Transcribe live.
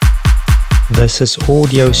This is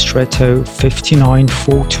Audio Stretto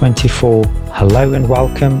 59424. Hello and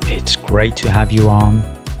welcome, it's great to have you on.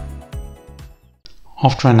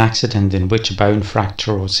 After an accident in which a bone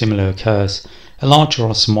fracture or similar occurs, a larger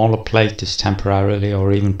or smaller plate is temporarily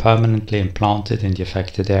or even permanently implanted in the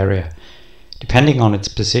affected area. Depending on its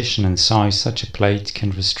position and size, such a plate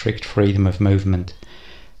can restrict freedom of movement.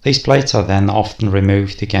 These plates are then often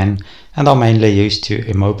removed again and are mainly used to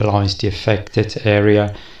immobilise the affected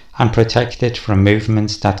area and protect it from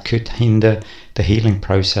movements that could hinder the healing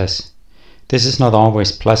process. This is not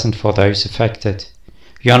always pleasant for those affected.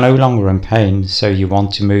 You are no longer in pain, so you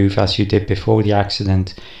want to move as you did before the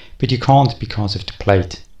accident, but you can't because of the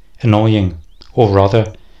plate. Annoying, or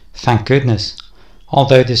rather, thank goodness.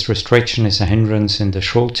 Although this restriction is a hindrance in the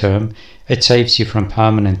short term, it saves you from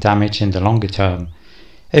permanent damage in the longer term.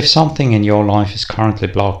 If something in your life is currently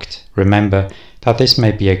blocked, remember that this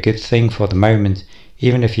may be a good thing for the moment,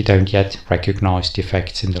 even if you don't yet recognize the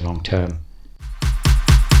effects in the long term.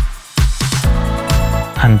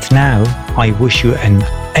 And now I wish you an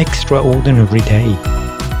extraordinary day.